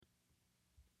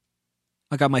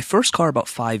I got my first car about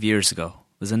 5 years ago.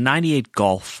 It was a 98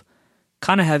 Golf.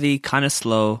 Kind of heavy, kind of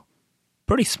slow,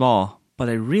 pretty small, but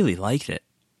I really liked it.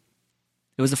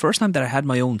 It was the first time that I had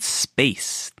my own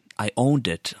space. I owned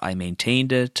it, I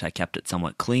maintained it, I kept it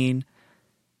somewhat clean.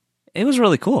 It was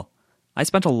really cool. I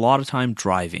spent a lot of time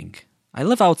driving. I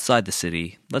live outside the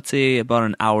city, let's say about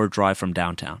an hour drive from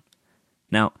downtown.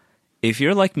 Now, if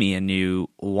you're like me and you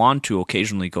want to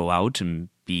occasionally go out and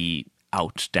be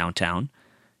out downtown,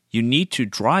 you need to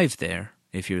drive there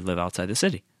if you live outside the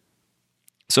city.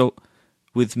 So,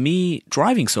 with me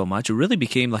driving so much, it really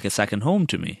became like a second home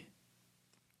to me.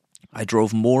 I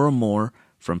drove more and more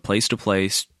from place to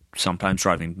place, sometimes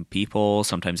driving people,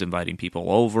 sometimes inviting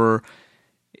people over.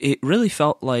 It really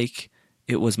felt like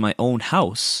it was my own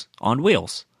house on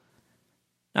wheels.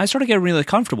 I started getting really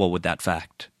comfortable with that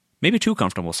fact. Maybe too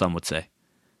comfortable, some would say.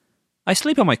 I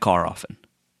sleep in my car often.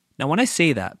 Now, when I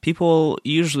say that, people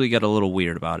usually get a little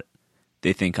weird about it.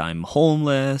 They think I'm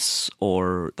homeless,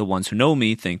 or the ones who know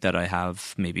me think that I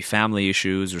have maybe family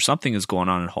issues or something is going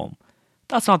on at home.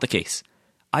 That's not the case.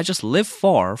 I just live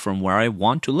far from where I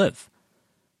want to live.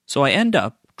 So I end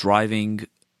up driving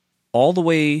all the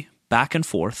way back and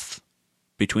forth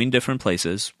between different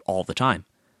places all the time.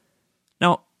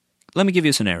 Now, let me give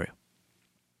you a scenario.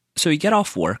 So you get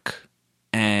off work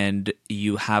and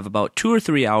you have about 2 or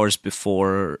 3 hours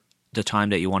before the time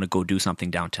that you want to go do something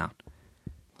downtown.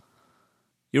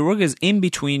 Your work is in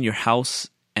between your house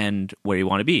and where you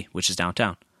want to be, which is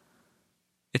downtown.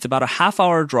 It's about a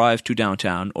half-hour drive to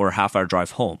downtown or a half-hour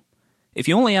drive home. If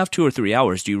you only have 2 or 3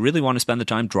 hours, do you really want to spend the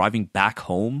time driving back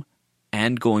home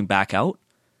and going back out?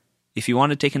 If you want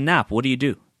to take a nap, what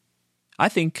do? I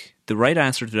think the right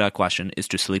answer to that question is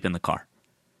to sleep in the car.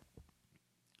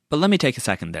 But let me take a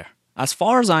second there. As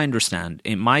far as I understand,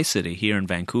 in my city here in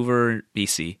Vancouver,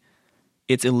 BC,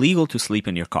 it's illegal to sleep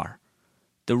in your car.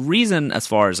 The reason, as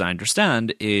far as I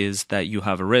understand, is that you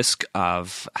have a risk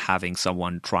of having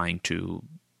someone trying to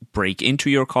break into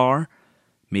your car,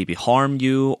 maybe harm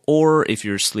you, or if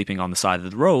you're sleeping on the side of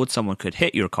the road, someone could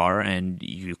hit your car and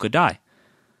you could die.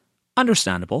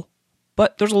 Understandable,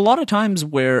 but there's a lot of times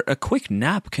where a quick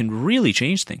nap can really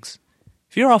change things.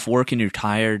 If you're off work and you're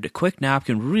tired, a quick nap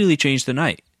can really change the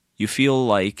night. You feel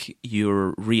like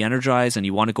you're re-energized and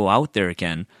you want to go out there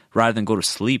again rather than go to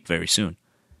sleep very soon.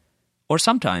 Or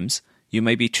sometimes you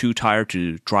may be too tired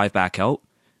to drive back out.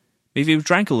 Maybe you've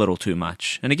drank a little too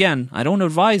much. And again, I don't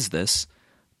advise this,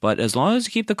 but as long as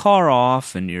you keep the car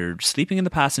off and you're sleeping in the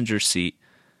passenger seat,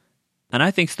 and I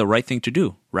think it's the right thing to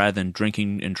do rather than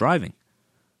drinking and driving.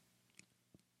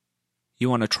 You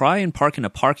want to try and park in a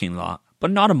parking lot,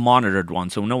 but not a monitored one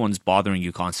so no one's bothering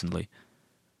you constantly.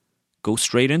 Go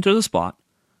straight into the spot.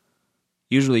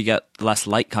 Usually you get less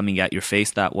light coming at your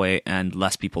face that way and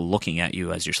less people looking at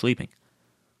you as you're sleeping.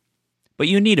 But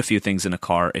you need a few things in a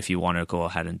car if you want to go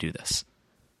ahead and do this.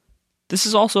 This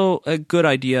is also a good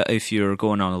idea if you're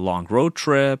going on a long road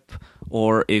trip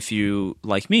or if you,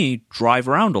 like me, drive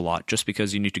around a lot just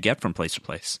because you need to get from place to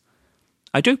place.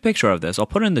 I took a picture of this. I'll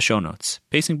put it in the show notes,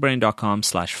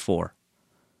 pacingbrain.com/4.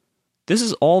 This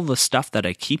is all the stuff that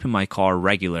I keep in my car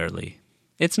regularly.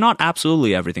 It's not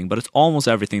absolutely everything, but it's almost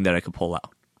everything that I could pull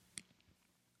out.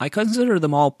 I consider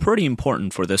them all pretty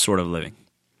important for this sort of living.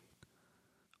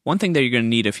 One thing that you're going to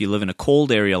need if you live in a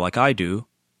cold area like I do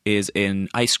is an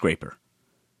ice scraper.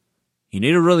 You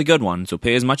need a really good one, so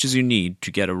pay as much as you need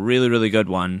to get a really, really good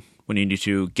one when you need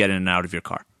to get in and out of your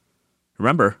car.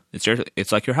 Remember,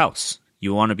 it's like your house.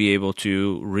 You want to be able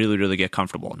to really, really get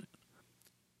comfortable in it.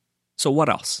 So what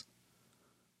else?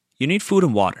 You need food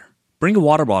and water. Bring a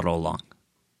water bottle along.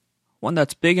 One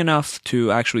that's big enough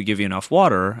to actually give you enough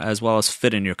water, as well as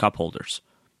fit in your cup holders.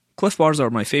 Cliff Bars are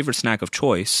my favorite snack of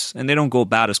choice, and they don't go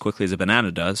bad as quickly as a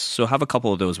banana does, so have a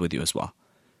couple of those with you as well.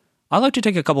 I like to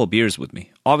take a couple of beers with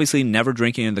me. Obviously, never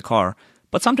drinking in the car,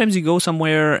 but sometimes you go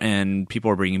somewhere and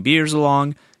people are bringing beers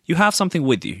along. You have something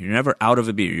with you. You're never out of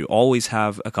a beer. You always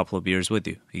have a couple of beers with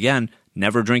you. Again,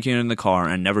 never drinking in the car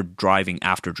and never driving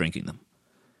after drinking them.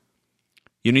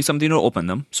 You need something to open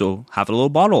them, so have a little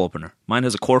bottle opener. Mine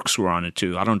has a corkscrew on it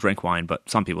too. I don't drink wine, but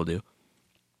some people do.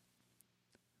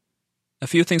 A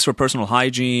few things for personal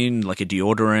hygiene, like a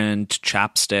deodorant,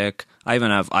 chapstick. I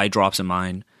even have eye drops in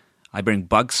mine. I bring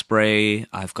bug spray.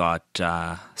 I've got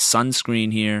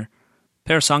sunscreen here. A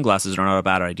pair of sunglasses are not a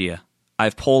bad idea. I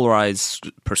have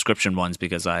polarized prescription ones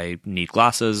because I need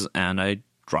glasses and I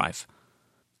drive.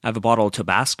 I have a bottle of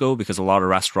Tabasco because a lot of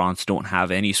restaurants don't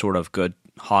have any sort of good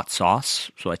hot sauce,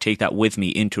 so I take that with me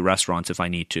into restaurants if I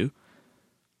need to.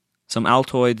 Some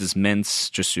Altoids, mints,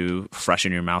 just to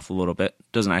freshen your mouth a little bit.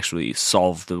 Doesn't actually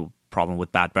solve the problem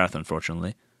with bad breath,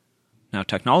 unfortunately. Now,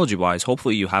 technology-wise,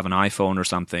 hopefully you have an iPhone or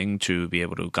something to be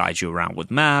able to guide you around with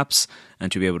maps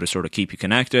and to be able to sort of keep you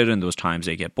connected in those times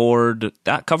they get bored.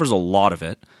 That covers a lot of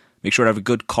it. Make sure to have a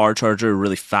good car charger, a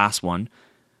really fast one.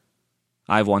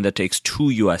 I have one that takes 2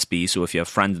 USB, so if you have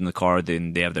friends in the car,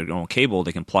 then they have their own cable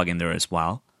they can plug in there as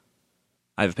well.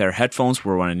 I have a pair of headphones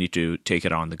for when I need to take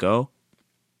it on the go.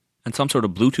 And some sort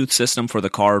of Bluetooth system for the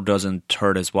car doesn't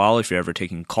hurt as well if you're ever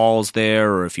taking calls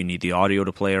there or if you need the audio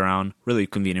to play around. Really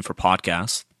convenient for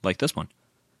podcasts like this one.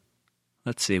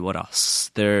 Let's see, what else?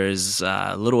 There's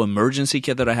a little emergency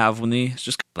kit that I have with me. It's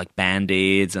just like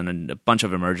Band-Aids and a bunch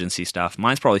of emergency stuff.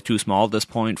 Mine's probably too small at this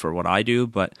point for what I do,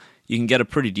 but you can get a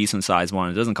pretty decent sized one.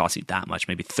 It doesn't cost you that much,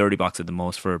 maybe $30 at the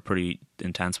most for a pretty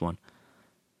intense one.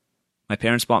 My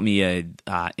parents bought me a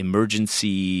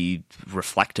emergency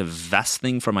reflective vest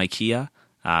thing from IKEA.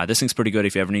 This thing's pretty good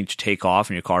if you ever need to take off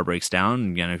and your car breaks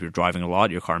down. Again, if you're driving a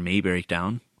lot, your car may break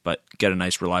down, but get a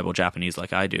nice, reliable Japanese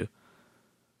like I do,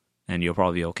 and you'll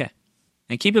probably be okay.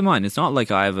 And keep in mind, it's not like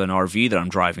I have an RV that I'm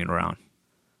driving around.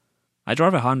 I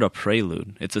drive a Honda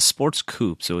Prelude. It's a sports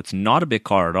coupe, so it's not a big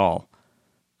car at all.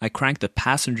 I crank the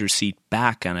passenger seat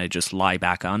back and I just lie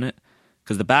back on it,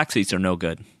 because the back seats are no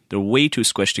good. They're way too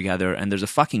squished together, and there's a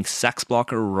fucking sex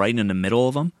blocker right in the middle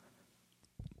of them.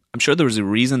 I'm sure there's a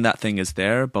reason that thing is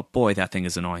there, but boy, that thing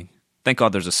is annoying. Thank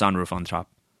God there's a sunroof on top.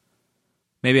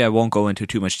 Maybe I won't go into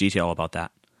too much detail about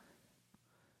that.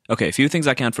 Okay, a few things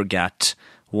I can't forget.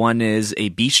 One is a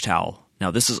beach towel.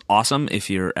 Now, this is awesome if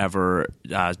you're ever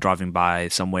driving by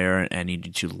somewhere and you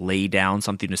need to lay down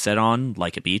something to sit on,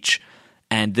 like a beach.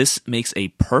 And this makes a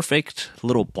perfect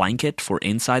little blanket for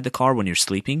inside the car when you're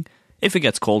sleeping, if it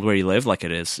gets cold where you live, like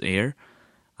it is here.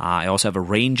 I also have a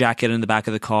rain jacket in the back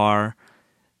of the car,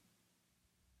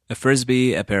 a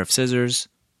Frisbee, a pair of scissors,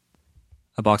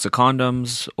 a box of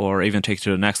condoms, or even take it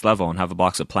to the next level and have a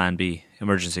box of Plan B,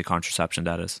 emergency contraception,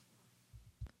 that is.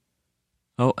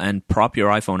 Oh, and prop your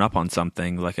iPhone up on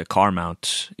something like a car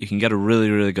mount. You can get a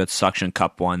really, really good suction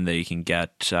cup one that you can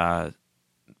get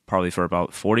probably for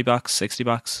about $40,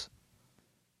 $60.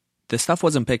 This stuff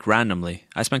wasn't picked randomly.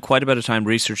 I spent quite a bit of time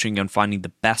researching and finding the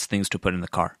best things to put in the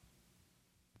car.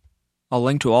 I'll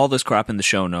link to all this crap in the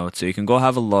show notes, so you can go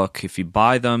have a look. If you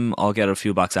buy them, I'll get a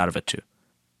few bucks out of it too.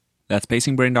 That's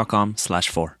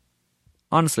pacingbrain.com/4.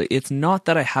 Honestly, it's not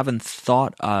that I haven't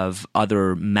thought of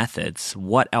other methods.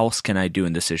 What else can I do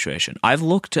in this situation? I've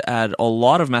looked at a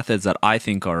lot of methods that I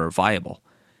think are viable.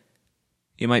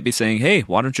 You might be saying, hey,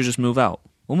 why don't you just move out?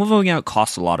 Well, moving out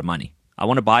costs a lot of money. I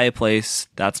want to buy a place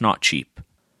that's not cheap.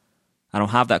 I don't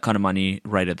have that kind of money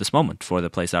right at this moment for the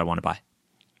place that I want to buy.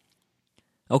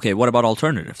 Okay, what about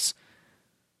alternatives?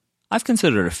 I've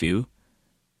considered a few.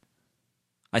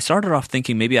 I started off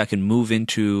thinking maybe I can move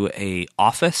into an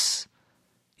office.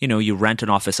 You know, you rent an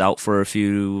office out for a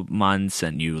few months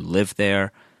and you live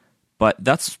there. But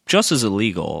that's just as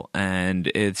illegal,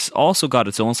 and it's also got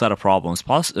its own set of problems.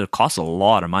 Plus, it costs a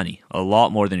lot of money, a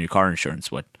lot more than your car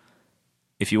insurance would.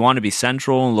 If you want to be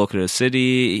central and look at a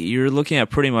city, you're looking at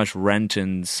pretty much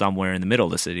renting somewhere in the middle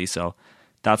of the city, so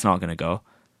that's not going to go.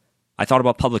 I thought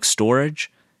about public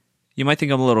storage. You might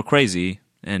think I'm a little crazy,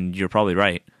 and you're probably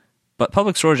right. But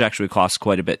public storage actually costs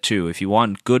quite a bit too. If you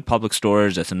want good public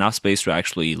storage that's enough space to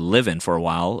actually live in for a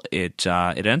while, it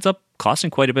ends up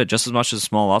costing quite a bit, just as much as a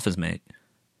small office mate.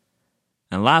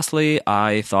 And lastly,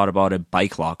 I thought about a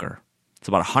bike locker. It's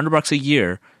about $100 a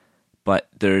year, but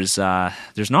there's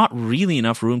not really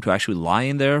enough room to actually lie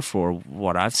in there for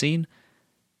what I've seen.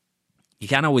 You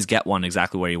can't always get one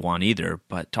exactly where you want either,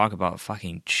 but talk about a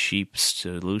fucking cheap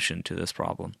solution to this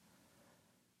problem.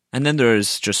 And then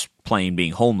there's just plain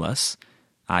being homeless.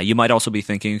 You might also be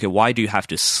thinking, okay, why do you have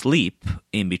to sleep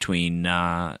in between,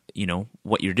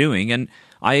 what you're doing? And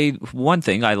one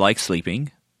thing, I like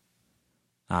sleeping.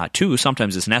 Two,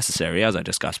 sometimes it's necessary, as I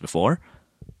discussed before.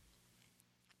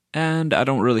 And I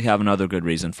don't really have another good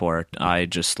reason for it. I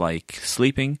just like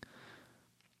sleeping.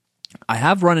 I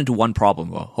have run into one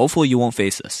problem, though. Hopefully you won't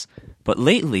face this. But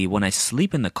lately, when I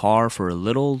sleep in the car for a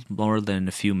little more than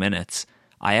a few minutes,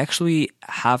 I actually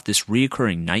have this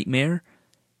reoccurring nightmare.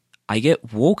 I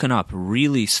get woken up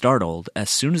really startled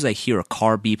as soon as I hear a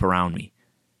car beep around me.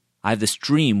 I have this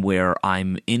dream where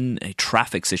I'm in a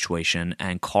traffic situation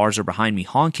and cars are behind me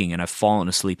honking and I've fallen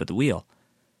asleep at the wheel.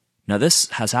 Now this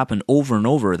has happened over and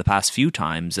over the past few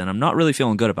times and I'm not really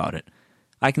feeling good about it.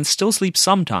 I can still sleep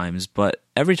sometimes, but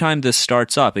every time this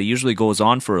starts up, it usually goes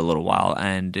on for a little while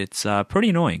and it's pretty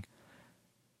annoying.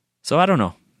 So I don't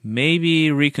know.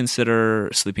 Maybe reconsider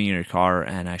sleeping in your car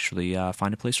and actually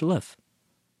find a place to live.